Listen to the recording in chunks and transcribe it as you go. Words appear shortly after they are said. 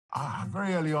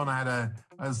Very early on, I had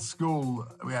a school.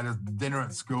 We had a dinner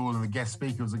at school, and the guest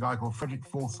speaker was a guy called Frederick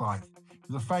Forsyth.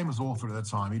 He was a famous author at the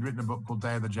time. He'd written a book called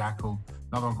Day of the Jackal,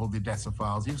 another one called The Odessa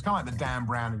Files. He was kind of like the Dan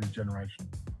Brown of his generation.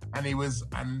 And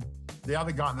the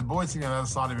other guy, the boy sitting on the other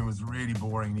side of him was really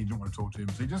boring, and he didn't want to talk to him.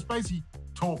 So he just basically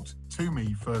talked to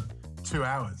me for 2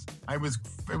 hours. It was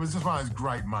just one of those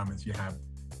great moments you have.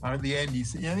 And at the end, he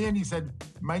said,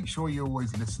 make sure you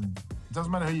always listen. It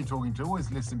doesn't matter who you're talking to,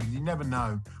 always listen, because you never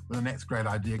know where the next great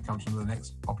idea comes from, where the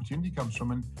next opportunity comes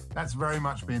from, and that's very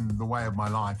much been the way of my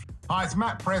life. Hi, it's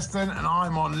Matt Preston, and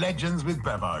I'm on Legends with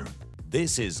Bevo.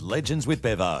 This is Legends with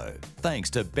Bevo, thanks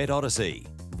to Odyssey,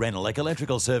 Renelec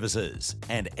Electrical Services,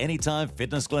 and Anytime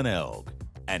Fitness Glenelg.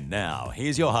 And now,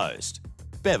 here's your host,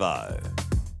 Bevo.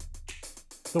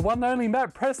 The one and only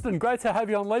Matt Preston, great to have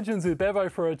you on Legends with Bevo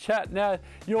for a chat. Now,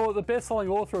 you're the best-selling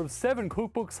author of 7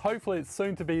 cookbooks. Hopefully it's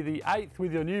soon to be the 8th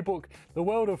with your new book, The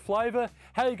World of Flavour.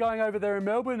 How are you going over there in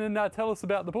Melbourne? And tell us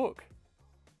about the book.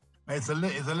 It's a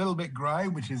little bit grey,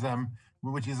 which is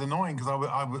annoying, because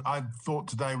I thought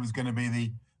today was going to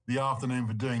be the afternoon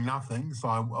for doing nothing. So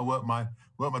I worked my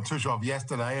tush off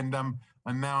yesterday, and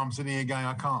now I'm sitting here going,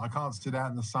 I can't sit out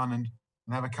in the sun and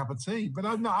have a cup of tea. But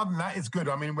other than that, it's good.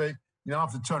 I mean,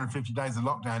 after 250 days of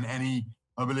lockdown, any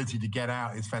ability to get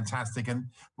out is fantastic. And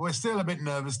we're still a bit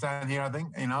nervous down here, I think.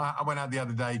 I went out the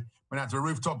other day, went out to a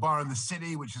rooftop bar in the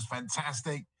city, which is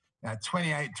fantastic.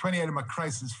 28 of my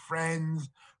closest friends.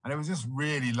 And it was just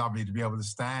really lovely to be able to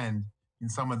stand in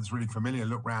somewhere that's really familiar,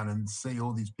 look around and see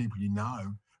all these people you know.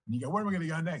 And you go, where am I going to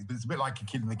go next? But it's a bit like a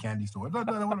kid in the candy store. I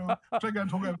don't know, should I go and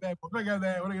talk over there? Should I go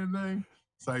there? What am I going to do?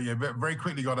 So, yeah, very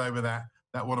quickly got over that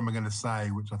what am I going to say,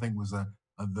 which I think was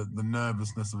the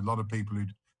nervousness of a lot of people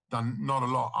who'd done not a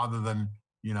lot other than,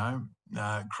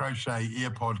 crochet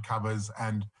earpod covers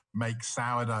and make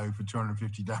sourdough for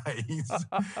 250 days.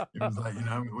 It was like,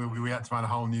 we had to find a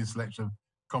whole new selection of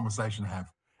conversation to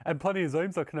have. And plenty of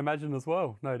Zooms, I can imagine, as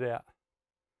well, no doubt.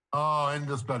 Oh,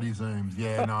 endless bloody Zooms.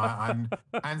 Yeah, no,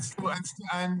 and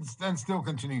still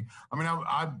continuing. I mean,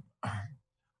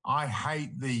 I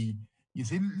hate you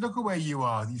see, look at where you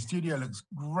are. Your studio looks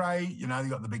great. You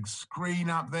got the big screen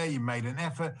up there. You made an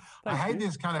effort. I hate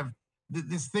this kind of,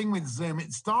 this thing with Zoom.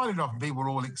 It started off, people were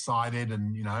all excited,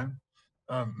 and,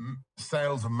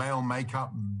 sales of male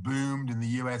makeup boomed in the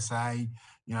USA.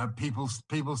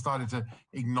 People started to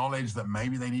acknowledge that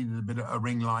maybe they needed a bit of a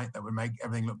ring light that would make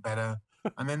everything look better.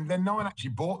 And then no one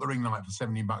actually bought the ring light for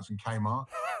 $17 in Kmart.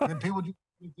 And then people just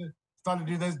started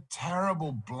to do those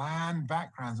terrible, bland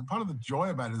backgrounds. And part of the joy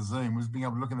about a Zoom was being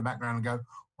able to look in the background and go,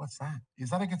 what's that?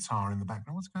 Is that a guitar in the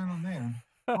background? What's going on there? And,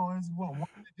 what are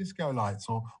the disco lights?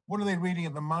 Or what are they reading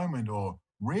at the moment? Or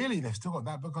really, they've still got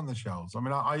that book on the shelves. I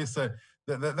mean, I used to,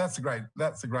 that's a great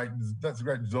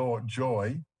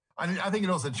joy. And I think it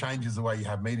also changes the way you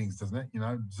have meetings, doesn't it?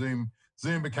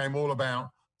 Zoom became all about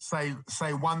say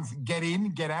one, get in,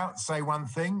 get out, say one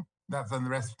thing. Then the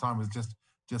rest of the time was just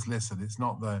listen. It's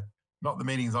not the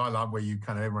meetings I love, where you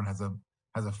kind of everyone has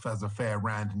a fair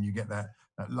rant, and you get that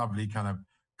lovely kind of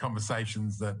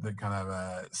conversations that kind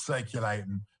of circulate,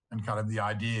 and kind of the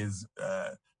ideas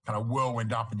kind of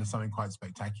whirlwind up into something quite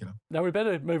spectacular. Now we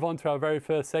better move on to our very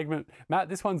first segment. Matt,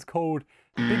 this one's called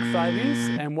Big Failures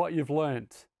and What You've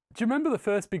Learnt. Do you remember the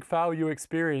first big fail you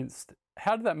experienced?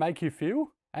 How did that make you feel?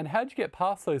 And how did you get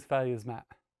past those failures, Matt?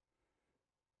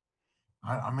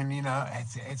 I mean,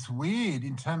 it's weird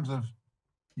in terms of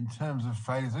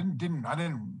failures.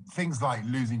 Things like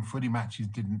losing footy matches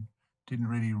didn't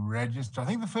really register. I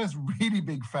think the first really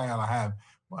big fail I have,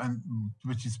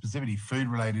 which is specifically food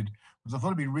related, was I thought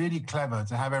it'd be really clever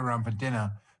to have everyone for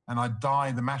dinner, and I'd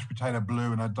dye the mashed potato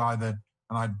blue, and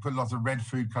I'd put lots of red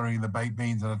food coloring in the baked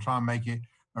beans, and I'd try and make it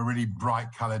a really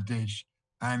bright coloured dish.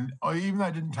 And even though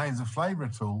it didn't change the flavour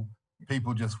at all,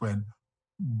 people just went,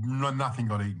 nothing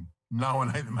got eaten. No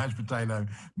one ate the mashed potato.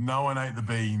 No one ate the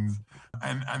beans.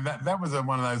 And that was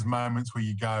one of those moments where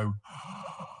you go,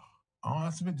 oh,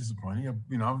 that's a bit disappointing.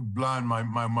 I've blown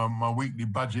my weekly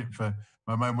budget for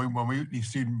my weekly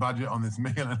student budget on this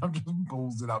meal, and I've just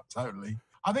balls it up totally.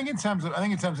 I think in terms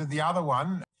of the other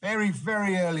one, very,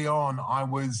 very early on, I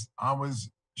was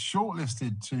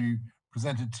shortlisted to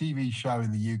present a TV show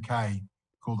in the UK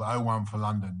called 01 for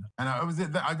London. And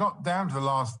I got down to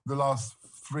the last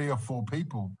 3 or 4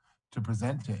 people to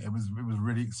present it. It was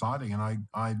really exciting. And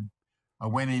I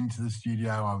went into the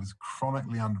studio. I was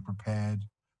chronically underprepared.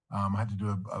 I had to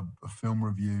do a film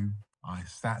review. I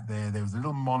sat there. There was a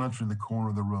little monitor in the corner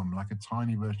of the room, like a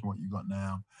tiny version of what you got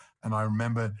now. And I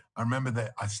remember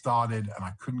that I started and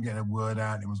I couldn't get a word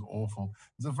out. It was awful.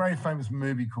 There's a very famous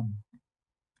movie called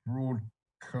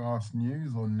Broadcast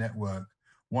News or Network,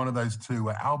 one of those two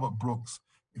where Albert Brooks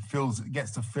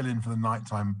gets to fill in for the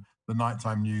nighttime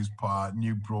news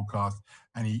new broadcast,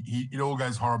 and it all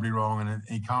goes horribly wrong, and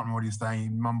he can't remember what he's saying. He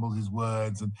mumbles his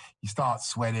words, and he starts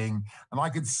sweating. And I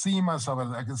could see myself.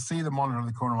 I could see the monitor in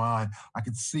the corner of my eye. I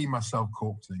could see myself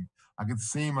corpsing. I could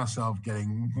see myself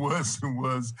getting worse and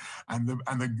worse. And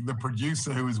the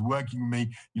producer who was working with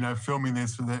me, filming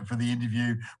this for the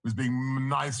interview, was being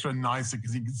nicer and nicer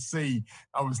because he could see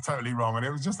I was totally wrong. And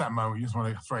it was just that moment you just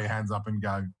want to throw your hands up and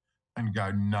go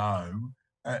no.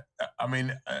 There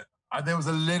was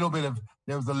a little bit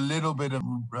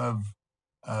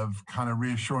of kind of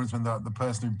reassurance when the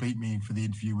person who beat me for the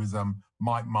interview was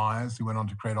Mike Myers, who went on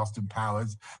to create Austin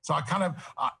Powers. So I kind of,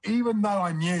 even though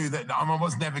I knew that I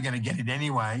was never going to get it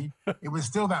anyway, it was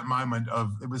still that moment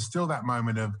of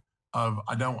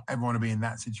I don't ever want to be in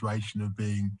that situation of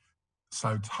being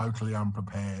so totally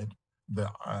unprepared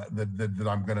that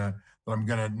I'm gonna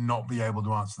not be able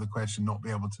to answer the question, not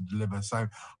be able to deliver. So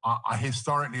I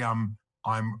historically I'm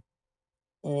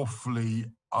awfully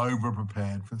over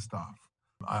prepared for stuff.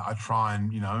 I try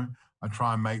and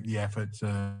make the effort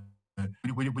to,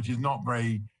 which is not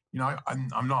very,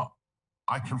 I'm not.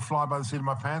 I can fly by the seat of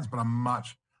my pants, but I'm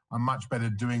much better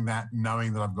doing that,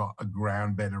 knowing that I've got a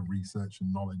ground bed of research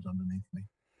and knowledge underneath me.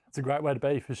 It's a great way to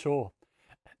be, for sure.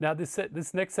 Now, this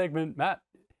next segment, Matt,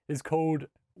 is called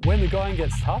 "When the Going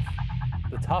Gets Tough,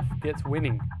 the Tough Gets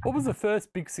Winning." What was the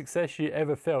first big success you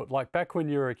ever felt? Like back when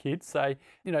you were a kid, say,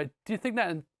 do you think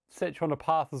that set you on a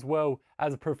path as well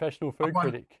as a professional food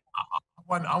critic?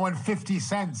 I won 50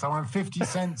 cents. I won 50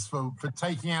 cents for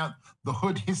taking out the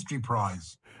Hood History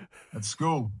Prize at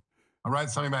school. I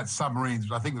wrote something about submarines,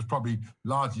 which I think was probably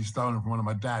largely stolen from one of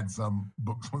my dad's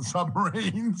books on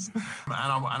submarines. And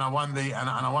I won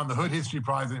the Hood History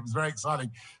Prize, and it was very exciting.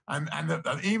 And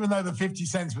even though the 50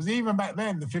 cents was, even back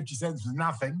then, the 50 cents was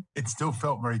nothing, it still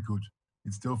felt very good.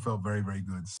 It still felt very, very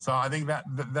good. So I think that's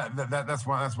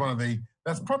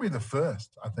probably the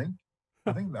first. I think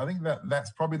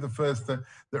that's probably the first that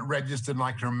registered. And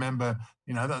I can remember,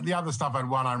 the other stuff I'd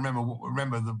won. I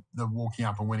remember the walking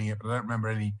up and winning it, but I don't remember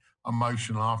any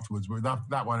emotional afterwards. But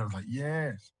that one, it was like,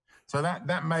 yes. So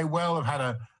that may well have had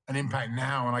an impact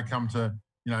now when I come to,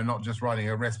 not just writing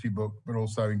a recipe book, but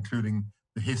also including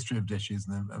the history of dishes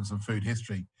and some food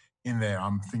history in there.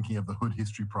 I'm thinking of the Hood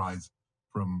History Prize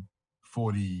from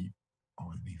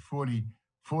 44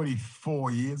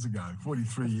 years ago,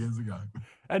 43 years ago.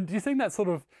 And do you think that sort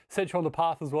of set you on the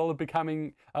path as well of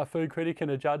becoming a food critic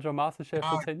and a judge on Masterchef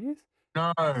for 10 years?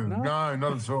 No, not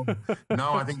at all.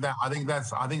 No, I think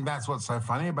that's what's so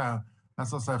funny about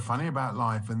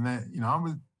life. And that, I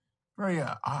was very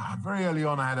early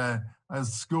on. I had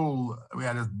we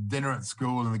had a dinner at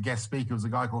school, and the guest speaker was a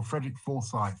guy called Frederick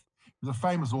Forsyth. He was a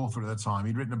famous author at the time.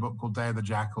 He'd written a book called Day of the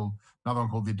Jackal, another one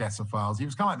called The Odessa Files. He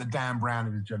was kind of like the Dan Brown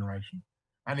of his generation.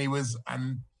 And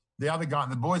the other guy,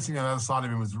 the boy sitting on the other side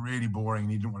of him, was really boring,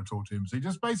 and he didn't want to talk to him. So he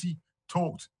just basically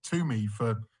talked to me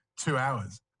for 2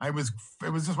 hours. It was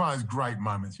just one of those great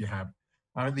moments you have.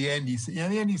 And at the end, he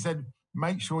said,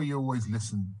 make sure you always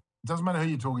listen. It doesn't matter who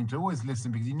you're talking to, always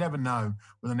listen, because you never know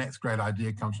where the next great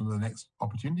idea comes from, the next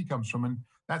opportunity comes from. And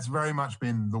that's very much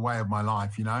been the way of my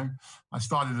life, I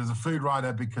started as a food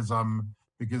writer because a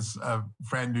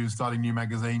friend who's starting a new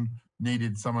magazine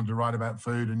needed someone to write about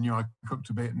food and knew I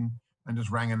cooked a bit and just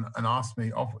rang and asked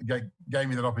me, gave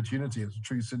me that opportunity. It's a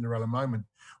true Cinderella moment.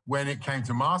 When it came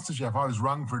to Masterchef, I was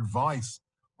rung for advice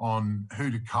on who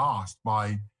to cast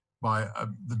by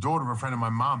the daughter of a friend of my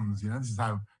mum's. This is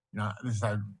how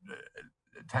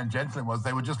tangential it was.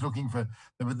 They were just looking for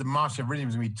the Masterchef really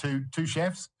was going to be two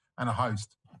chefs and a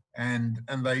host, and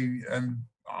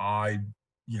I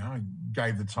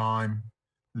gave the time,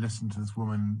 listened to this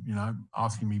woman,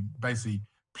 asking me, basically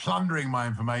plundering my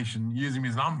information, using me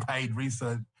as an unpaid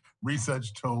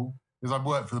research tool, because I've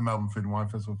worked for the Melbourne Food and Wine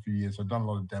Festival for a few years, so I've done a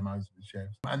lot of demos with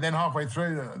chefs. And then halfway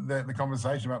through the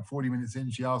conversation, about 40 minutes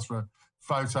in, she asked for a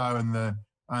photo, and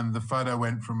the photo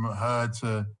went from her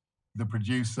to the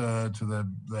producer to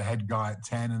the head guy at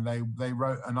 10, and they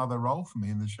wrote another role for me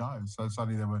in the show. So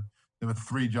suddenly there were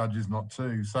 3 judges, not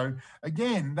 2. So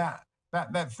again, that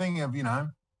thing of,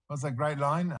 what's that great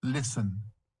line? Listen,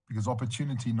 because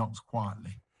opportunity knocks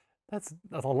quietly. I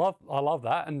love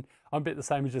that, and I'm a bit the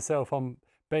same as yourself. I'm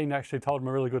being actually told I'm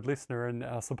a really good listener, and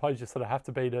I suppose you sort of have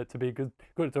to be to be good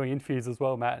at doing interviews as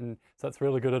well, Matt, and so that's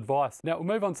really good advice. Now we'll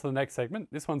move on to the next segment.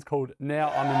 This one's called Now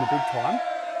I'm in the Big Time.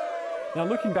 Now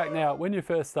looking back now, when you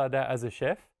first started out as a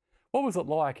chef, what was it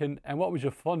like, and what was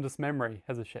your fondest memory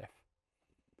as a chef?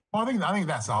 Well, I think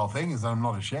that's the whole thing, is that I'm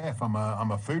not a chef. I'm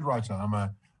a food writer. I'm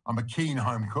a keen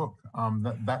home cook.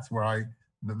 That's where I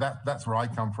that's where I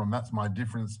come from. That's my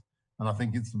difference, and I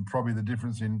think it's probably the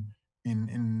difference in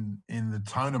the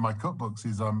tone of my cookbooks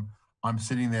is I'm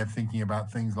sitting there thinking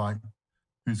about things like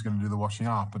who's going to do the washing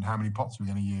up and how many pots we're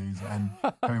going to use and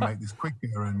can we make this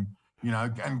quicker and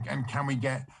and can we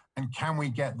get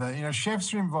the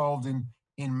chefs are involved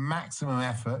in maximum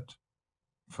effort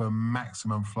for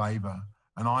maximum flavor,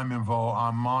 and I'm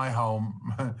involved.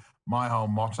 My whole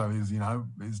motto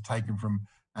is taken from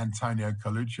Antonio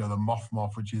Coluccio, the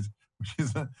moff, which is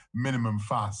a minimum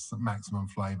fuss, maximum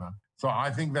flavor. So I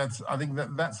think that's a big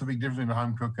difference between a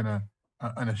home cook and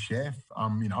a chef.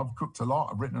 I've cooked a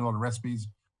lot. I've written a lot of recipes,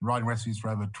 writing recipes for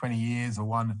over 20 years. I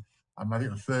won, I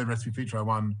think the third recipe feature I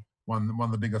won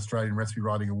the big Australian recipe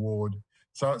writing award.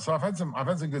 So I've had some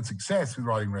good success with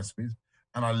writing recipes,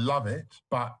 and I love it.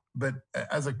 But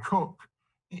as a cook,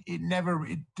 it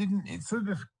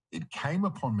came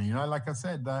upon me. Like I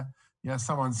said,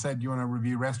 someone said, "Do you want to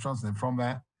review restaurants?" And then from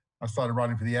that, I started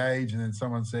writing for The Age. And then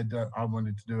someone said, I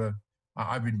wanted to do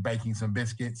I've been baking some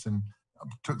biscuits, and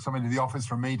took someone to the office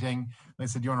for a meeting. They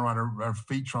said, "Do you want to write a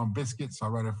feature on biscuits?" So I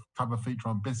wrote a cover feature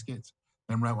on biscuits,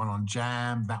 then wrote one on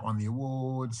jam. That won the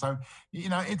award. So,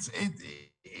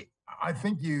 I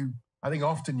think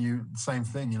often same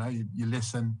thing, you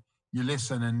listen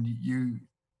and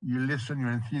you listen,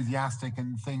 you're enthusiastic,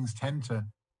 and things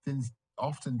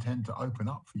often tend to open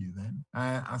up for you then.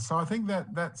 So I think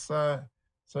that's so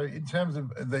in terms of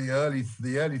the early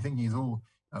thinking is all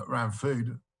around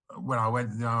food. When I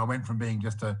went from being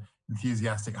just a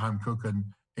enthusiastic home cook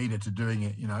and eater to doing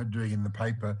it in the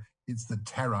paper. It's the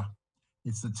terror.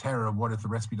 It's the terror of what if the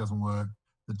recipe doesn't work,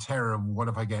 the terror of what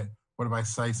if I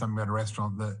say something about a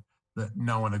restaurant that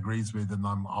no one agrees with, and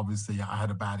I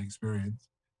had a bad experience.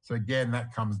 So again,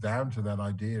 that comes down to that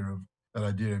idea of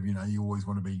you always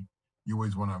want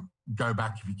to go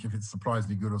back if it's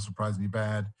surprisingly good or surprisingly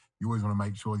bad. You always want to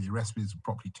make sure that your recipes are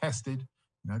properly tested.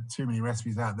 Too many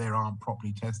recipes out there aren't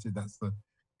properly tested. That's the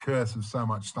curse of so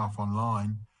much stuff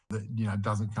online that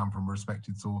doesn't come from a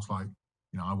respected source. Like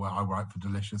I write for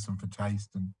Delicious and for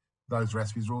Taste, and those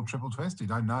recipes are all triple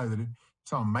tested. I know that if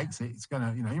someone makes it, it's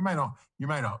gonna you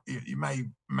may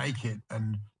make it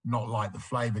and not like the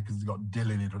flavor because it's got dill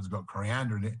in it or it's got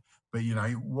coriander in it, but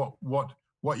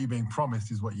what you're being promised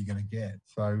is what you're going to get.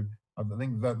 So I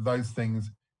think that those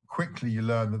things quickly you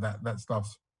learn that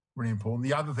stuff's really important.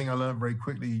 The other thing I learned very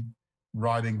quickly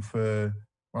when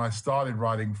I started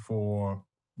writing for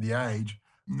The Age,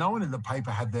 no one in the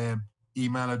paper had their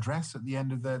email address at the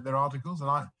end of their articles, and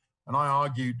I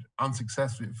argued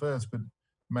unsuccessfully at first, but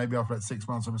maybe after about 6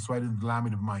 months I persuaded them to allow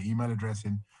me to put my email address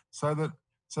in, so that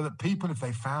people, if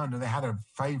they found they had a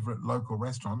favorite local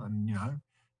restaurant, and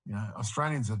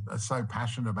Australians are so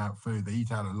passionate about food, they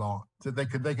eat out a lot, that they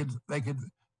could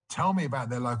tell me about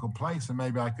their local place, and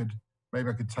maybe I could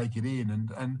take it in,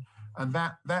 and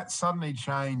that suddenly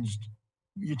changed.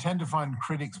 You tend to find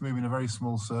critics move in a very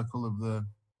small circle of the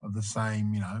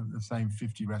same, the same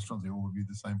 50 restaurants. They all review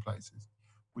the same places,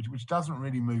 which doesn't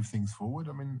really move things forward.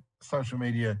 I mean, social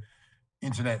media,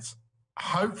 internet's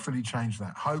hopefully changed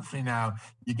that. Hopefully now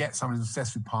you get someone who's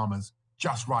obsessed with Palmer's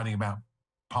just writing about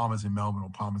Palmer's in Melbourne or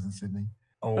Palmer's in Sydney,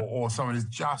 or someone who's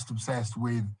just obsessed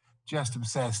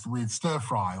with stir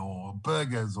fry or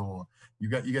burgers, or you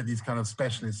get these kind of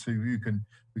specialists who can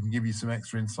give you some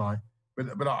extra insight. But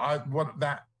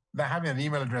having an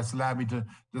email address allowed me to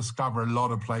discover a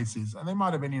lot of places, and they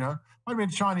might have been a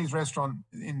Chinese restaurant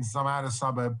in some outer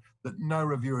suburb that no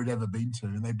reviewer had ever been to,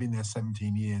 and they'd been there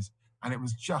 17 years, and it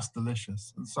was just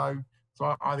delicious. And so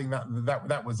I think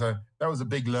that was a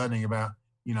big learning about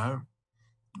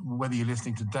whether you're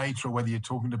listening to data or whether you're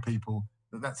talking to people.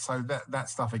 That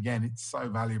stuff, again, it's so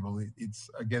valuable. It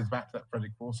gets back to that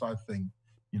Frederick Forsyth thing.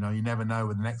 You never know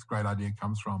where the next great idea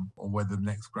comes from or where the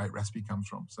next great recipe comes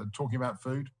from. So talking about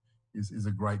food is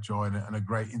a great joy and a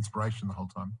great inspiration the whole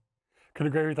time. Can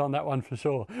agree with you on that one for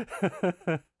sure.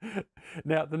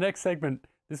 Now, the next segment,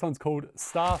 this one's called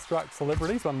Starstruck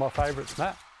Celebrities, one of my favourites,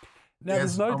 Matt. Now,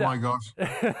 yes, my gosh.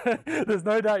 There's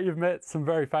no doubt you've met some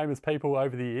very famous people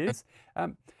over the years.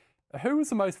 Who was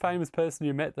the most famous person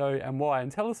you met, though, and why?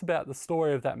 And tell us about the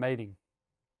story of that meeting.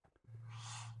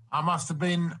 I must have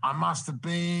been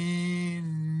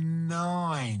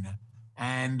 9,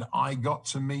 and I got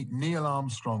to meet Neil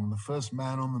Armstrong, the first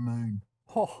man on the moon.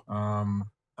 Oh.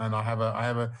 And I have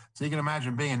a. So you can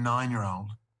imagine being a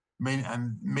 9-year-old,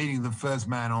 and meeting the first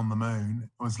man on the moon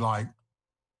was like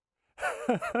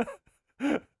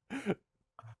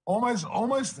almost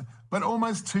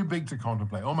too big to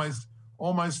contemplate.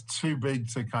 Almost too big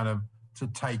to to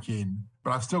take in.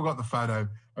 But I've still got the photo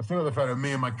I still got the photo of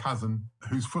me and my cousin,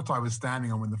 whose foot I was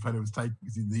standing on when the photo was taken,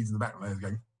 because he's in the background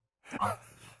going,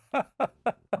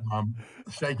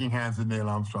 shaking hands with Neil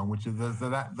Armstrong, which is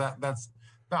that's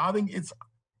I think it's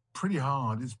pretty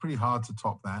hard. It's pretty hard to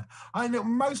top that. I know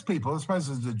most people, I suppose,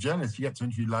 as a journalist, you get to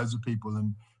interview loads of people,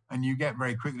 and you get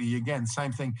very quickly, again,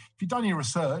 same thing. If you've done your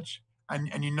research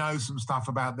and you know some stuff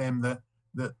about them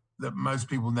that most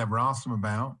people never ask them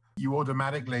about, you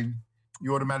automatically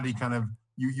kind of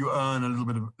you earn a little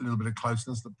bit of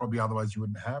closeness that probably otherwise you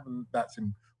wouldn't have, and that's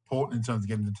important in terms of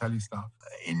getting to tell you stuff.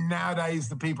 In nowadays,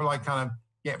 the people I kind of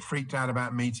get freaked out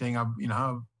about meeting, I've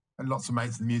had lots of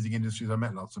mates in the music industry. I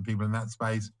met lots of people in that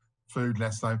space. Food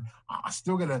less so. I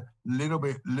still get a little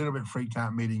bit freaked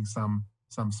out meeting some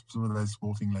of those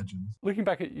sporting legends. Looking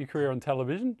back at your career on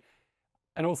television,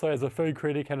 and also as a food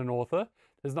critic and an author,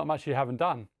 there's not much you haven't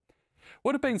done.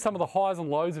 What have been some of the highs and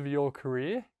lows of your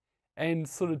career, and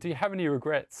sort of do you have any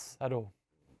regrets at all?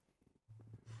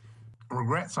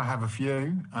 Regrets, I have a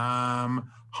few.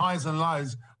 Highs and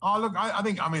lows. Oh, look, I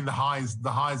think the highs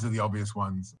are the obvious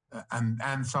ones,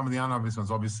 and some of the unobvious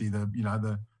ones. Obviously,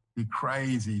 the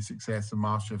crazy success of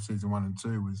Masterchef season 1 and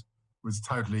 2 was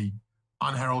totally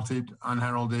unheralded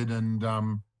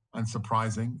and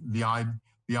surprising. The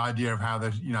idea of how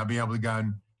being able to go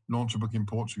and launch a book in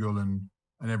Portugal and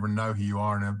everyone know who you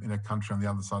are in a country on the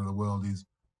other side of the world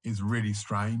is really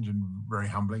strange and very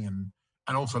humbling and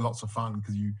also lots of fun,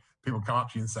 because people come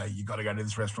up to you and say, you got to go to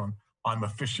this restaurant. I'm a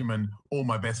fisherman. All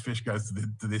my best fish goes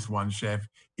to this one chef.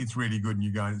 It's really good, and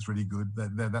you go and it's really good.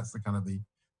 That's the kind of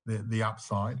the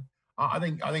upside. I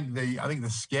think the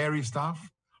scary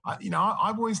stuff.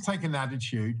 I've always taken an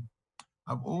attitude.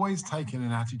 I've always taken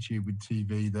an attitude with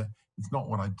TV that it's not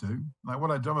what I do. Like what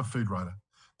I do, I'm a food writer,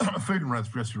 a food and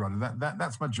recipe writer.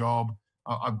 That's my job.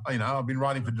 I've been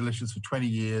writing for Delicious for 20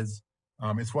 years.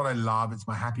 It's what I love. It's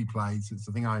my happy place. It's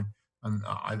the thing I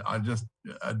just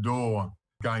adore,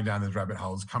 going down those rabbit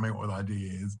holes, coming up with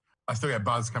ideas. I still get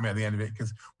buzz coming at the end of it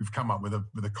because we've come up with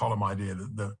a column idea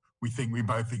that we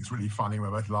both think is really funny.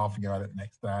 We're both laughing about it the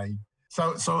next day.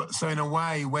 So in a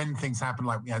way, when things happen,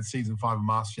 like we had season 5 of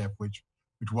Masterchef, which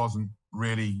wasn't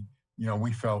really,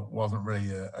 we felt wasn't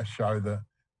really a show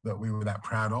that we were that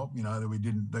proud of, that we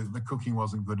didn't, the cooking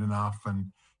wasn't good enough,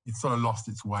 and it sort of lost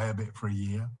its way a bit for a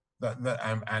year.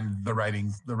 And the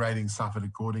ratings suffered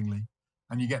accordingly.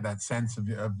 And you get that sense of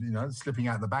slipping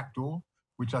out the back door,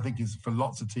 which I think is for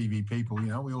lots of TV people.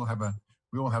 We all have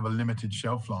a limited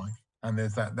shelf life, and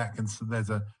there's there's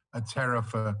a terror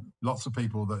for lots of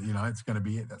people that it's going to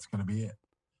be it. That's going to be it.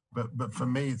 But for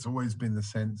me, it's always been the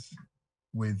sense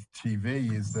with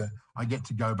TV is that I get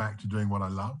to go back to doing what I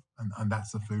love, and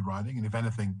that's the food writing. And if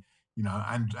anything,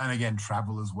 and again,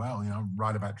 travel as well.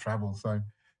 Write about travel. So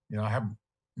I haven't,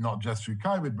 not just through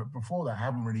COVID, but before that, I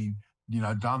haven't really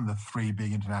done the 3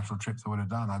 big international trips I would have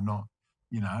done. I've not,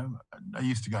 I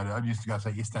used to go to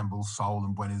say Istanbul, Seoul,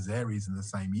 and Buenos Aires in the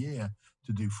same year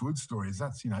to do food stories.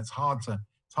 That's it's hard to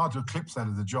eclipse that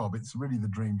as a job. It's really the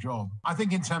dream job. I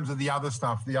think in terms of the other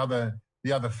stuff, the other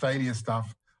failure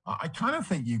stuff, I kind of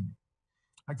think you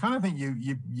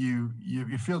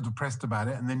feel depressed about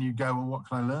it, and then you go, well, what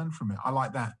can I learn from it? I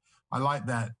like that.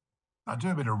 I do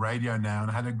a bit of radio now, and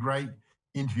I had a great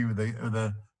interview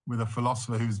with a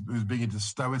philosopher who's big into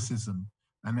stoicism.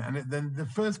 And then the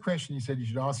first question he said you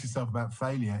should ask yourself about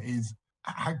failure is,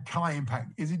 how can I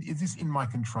impact? Is this in my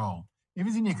control? If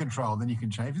it's in your control, then you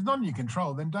can change. If it's not in your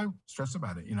control, then don't stress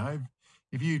about it.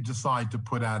 If you decide to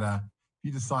put out a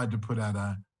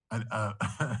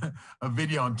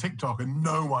video on TikTok and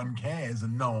no one cares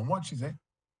and no one watches it,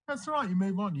 that's all right. You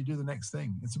move on. You do the next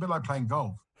thing. It's a bit like playing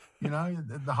golf.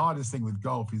 The hardest thing with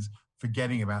golf is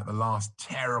forgetting about the last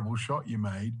terrible shot you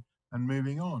made and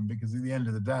moving on, because at the end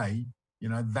of the day,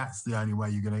 that's the only way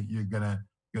you're gonna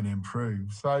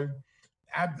improve. So,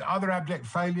 other abject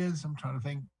failures, I'm trying to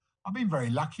think. I've been very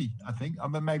lucky, I think.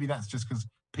 Maybe that's just because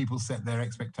people set their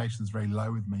expectations very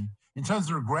low with me. In terms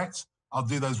of regrets, I'll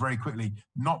do those very quickly.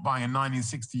 Not buying a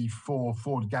 1964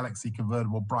 Ford Galaxy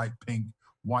convertible, bright pink,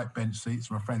 white bench seats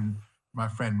from my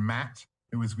friend Matt,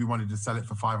 we wanted to sell it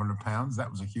for £500. That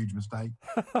was a huge mistake.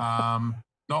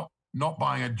 Not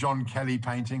buying a John Kelly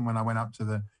painting when I went up to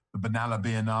the Benalla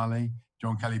Biennale.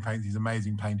 John Kelly paints these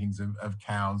amazing paintings of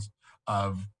cows,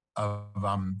 of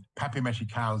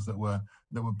papier-mâché cows that were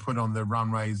put on the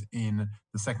runways in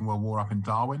the Second World War up in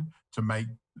Darwin to make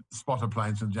spotter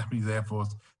planes from the Japanese Air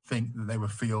Force think that they were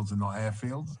fields and not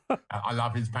airfields. I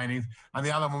love his paintings. And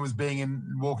the other one was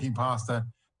walking past a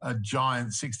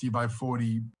giant 60 by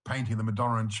 40 painting of the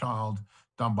Madonna and Child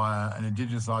done by an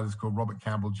Indigenous artist called Robert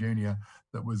Campbell Jr.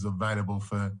 that was available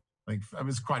for Like, it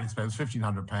was quite expensive,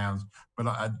 £1,500, but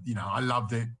I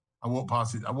loved it. I walked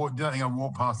past it. Don't think I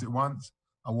walked past it once.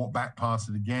 I walked back past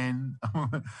it again.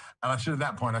 And at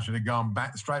that point, I should have gone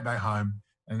straight back home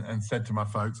and said to my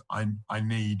folks, I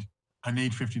need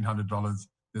 $1,500.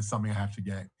 There's something I have to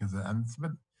get.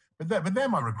 But they're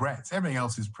my regrets. Everything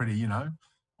else is pretty,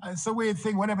 It's a weird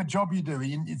thing. Whatever job you do,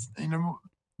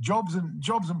 jobs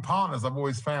and partners, I've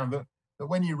always found that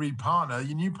when you read partner,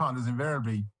 your new partners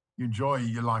invariably, you enjoy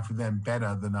your life with them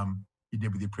better than you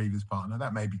did with your previous partner.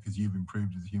 That may be because you've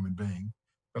improved as a human being.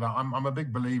 But I'm a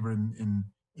big believer in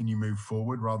you move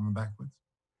forward rather than backwards.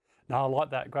 No, I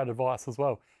like that. Great advice as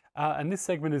well. And this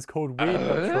segment is called Weird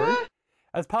But True.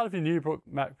 As part of your new book,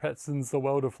 Matt Preston's The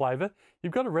World of Flavour,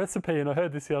 you've got a recipe, and I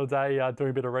heard this the other day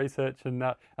doing a bit of research and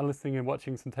listening and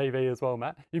watching some TV as well,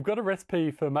 Matt. You've got a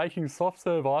recipe for making soft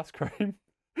serve ice cream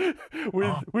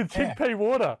with chickpea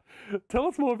water. Tell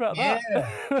us more about that.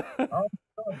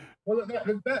 Well,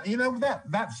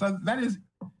 that is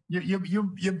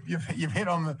you've hit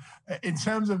on the in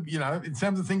terms of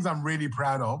things I'm really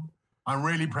proud of. I'm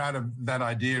really proud of that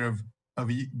idea of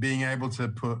being able to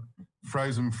put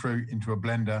frozen fruit into a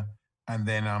blender and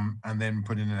then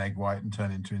put in an egg white and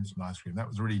turn it into instant ice cream. That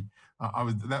was really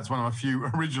that's one of my few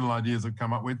original ideas I've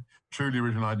come up with. Truly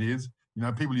original ideas.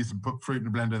 People used to put fruit in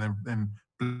a blender and then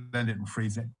blend it and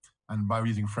freeze it. And by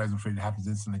using frozen fruit, it happens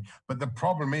instantly. But the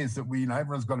problem is that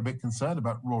everyone's got a bit concerned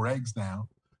about raw eggs now.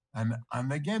 And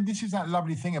again, this is that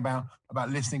lovely thing about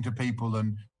listening to people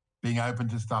and being open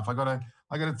to stuff. I got a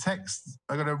text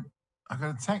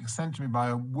sent to me by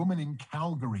a woman in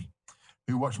Calgary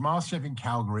who watched Masterchef in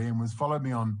Calgary and was followed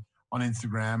me on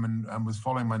Instagram and was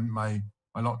following my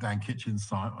lockdown kitchen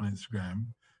site on Instagram.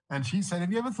 And she said,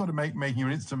 have you ever thought of making your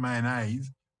instant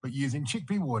mayonnaise but using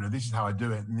chickpea water? This is how I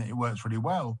do it, and it works really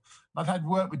well. I've had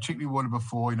work with chickpea water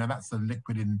before. That's the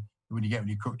liquid when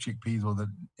you cook chickpeas, or that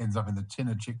ends up in the tin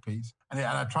of chickpeas. And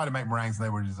I tried to make meringues, and they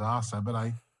were a disaster. But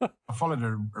I followed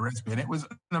a recipe, and it was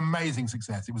an amazing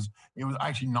success. It was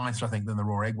actually nicer, I think, than the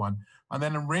raw egg one. And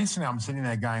then recently, I'm sitting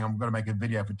there going, I'm going to make a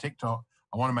video for TikTok.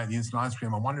 I want to make the instant ice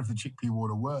cream. I wonder if the chickpea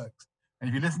water works. And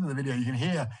if you listen to the video, you can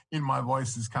hear in my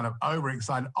voice this kind of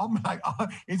overexcited. I'm like,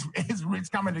 it's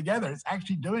coming together. It's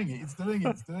actually doing it. It's doing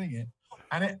it.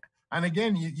 And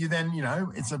again, you then,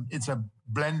 it's a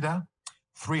blender,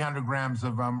 300 grams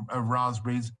of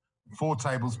raspberries, 4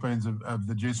 tablespoons of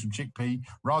the juice from chickpea.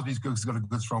 Raspberries has got a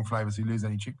good strong flavor, so you lose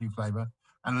any chickpea flavor,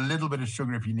 and a little bit of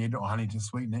sugar if you need it, or honey to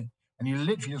sweeten it. And you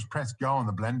literally just press go on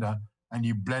the blender, and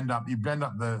you blend up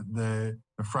the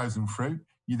frozen fruit.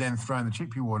 You then throw in the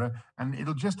chickpea water, and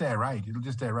it'll just aerate. And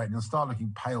it'll start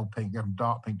looking pale pink, go from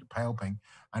dark pink to pale pink,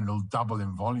 and it'll double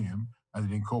in volume as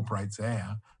it incorporates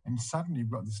air. And suddenly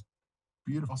you've got this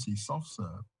beautiful soft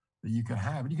serve that you can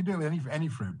have. And you can do it with any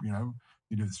fruit, You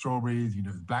do it with strawberries, you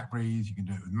can do it with blackberries, you can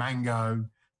do it with mango.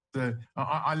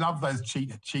 I love those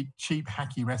cheap,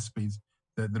 hacky recipes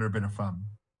that are a bit of fun.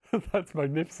 That's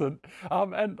magnificent.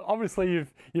 And obviously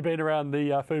you've been around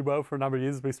the food world for a number of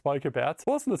years, as we spoke about.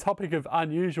 What's on the topic of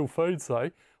unusual foods,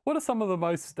 though? What are some of the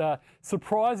most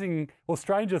surprising or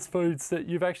strangest foods that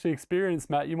you've actually experienced,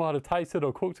 Matt? You might have tasted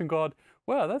or cooked and gone,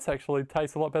 wow, that's actually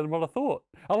tastes a lot better than what I thought.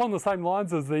 Along the same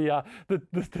lines as the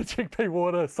chickpea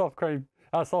water soft serve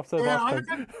ice cream.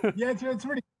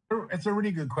 It's a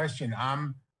really good question. I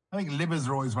think livers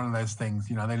are always one of those things.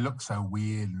 They look so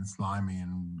weird and slimy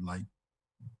and like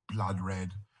blood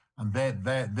red, and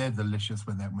they're delicious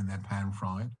when they're pan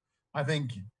fried. I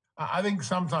think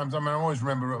sometimes, I always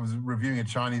remember I was reviewing a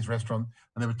Chinese restaurant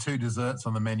and there were 2 desserts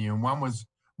on the menu, and one was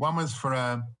for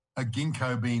a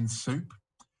ginkgo bean soup,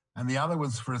 and the other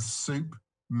was for a soup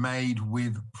made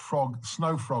with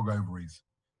snow frog ovaries.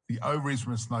 The ovaries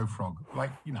from a snow frog,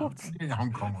 in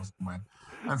Hong Kong or somewhere.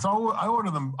 And so I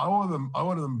ordered them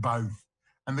both,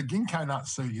 and the ginkgo nut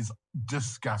soup is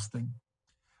disgusting.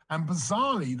 And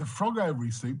bizarrely, the frog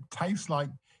ovary soup tastes like,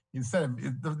 instead of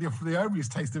the ovaries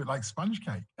taste a bit like sponge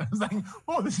cake. And I was like,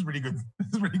 oh, this is really good.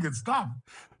 This is really good stuff.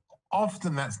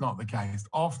 Often that's not the case.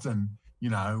 Often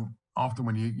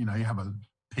when you have a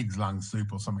pig's lung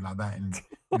soup or something like that in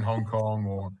Hong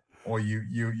Kong, or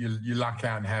you luck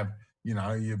out and have, you're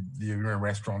in a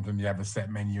restaurant and you have a set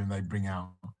menu and they bring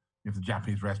out, if the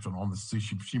Japanese restaurant on the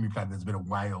sashimi plate, there's a bit of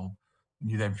whale, and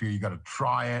you then feel you got to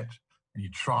try it. And you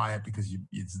try it because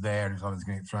it's there and it's otherwise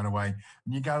going to get thrown away.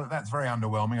 And you go, that's very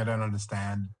underwhelming. I don't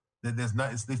understand. There's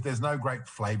no great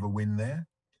flavor win there.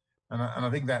 And I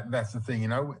think that's the thing.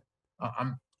 I'm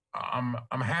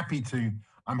happy to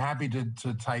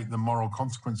take the moral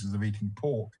consequences of eating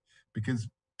pork, because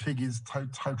pig is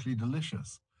totally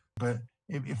delicious. But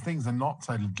if things are not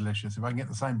totally delicious, if I can get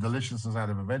the same deliciousness out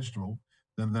of a vegetable,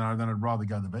 then I'd rather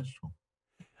go the vegetable.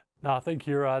 No, I think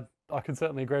you're. I can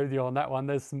certainly agree with you on that one.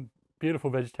 There's some beautiful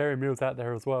vegetarian meals out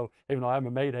there as well, even though I am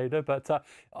a meat eater. But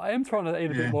I am trying to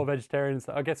eat a bit more vegetarian.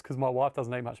 So I guess because my wife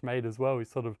doesn't eat much meat as well,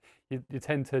 you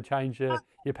tend to change your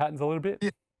patterns a little bit.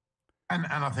 Yeah. And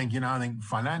I think, I think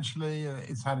financially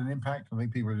it's had an impact. I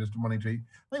think people are just wanting to eat.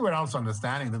 I think we're also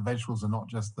understanding that vegetables are not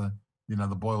just the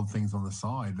boiled things on the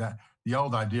side. That the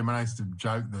old idea, I used to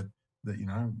joke that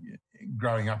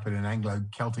growing up in an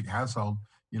Anglo-Celtic household,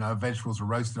 vegetables are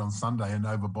roasted on Sunday and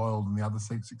overboiled on the other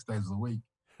six days of the week.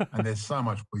 And there's so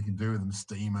much we can do with them: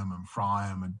 steam them and fry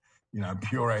them, and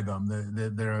puree them.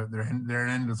 They're an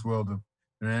endless world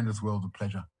of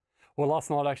pleasure. Well, last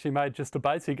night I actually made just a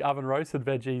basic oven roasted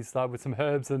veggies with some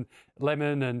herbs and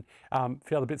lemon and a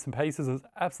few other bits and pieces. It was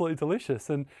absolutely delicious,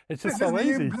 and it's just so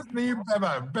easy.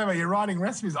 Beva, you're writing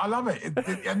recipes. I love it.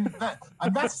 And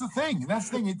that's the thing. That's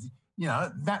the thing. It's,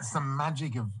 that's the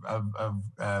magic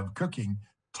of cooking.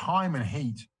 Time and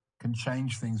heat can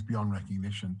change things beyond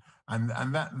recognition, and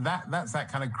that's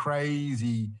that kind of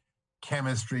crazy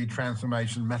chemistry,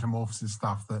 transformation, metamorphosis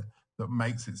stuff that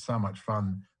makes it so much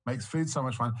fun. Makes food so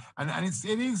much fun, and it's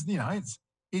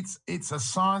a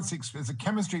science, it's a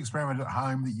chemistry experiment at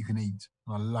home that you can eat.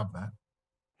 I love that.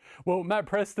 Well, Matt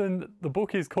Preston, the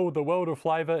book is called The World of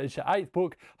Flavour. It's your 8th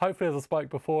book. Hopefully, as I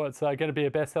spoke before, it's going to be a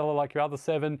bestseller like your other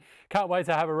 7. Can't wait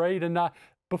to have a read. And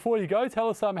before you go, tell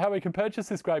us how we can purchase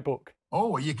this great book.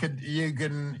 Oh, you can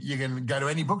go to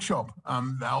any bookshop,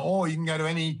 or you can go to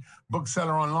any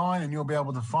bookseller online, and you'll be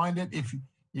able to find it.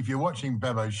 If you're watching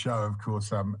Bevo's show, of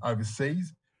course,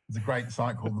 overseas. There's a great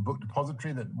site called the Book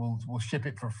Depository that will ship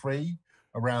it for free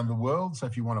around the world. So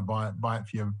if you want to buy it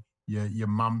for your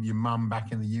mum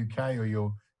back in the UK or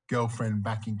your girlfriend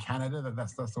back in Canada,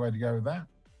 that's the way to go with that.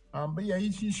 But yeah,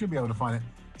 you should be able to find it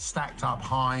stacked up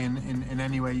high in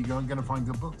anywhere you go and going to find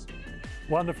good books.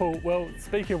 Wonderful. Well,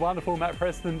 speaking of wonderful, Matt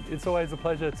Preston, it's always a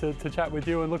pleasure to chat with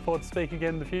you, and look forward to speaking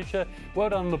again in the future. Well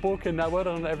done on the book, and well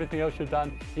done on everything else you've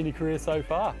done in your career so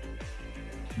far.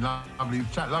 Lovely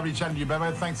chatting to you, Bevo.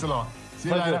 Thanks a lot. See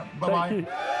you later.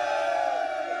 Bye-bye.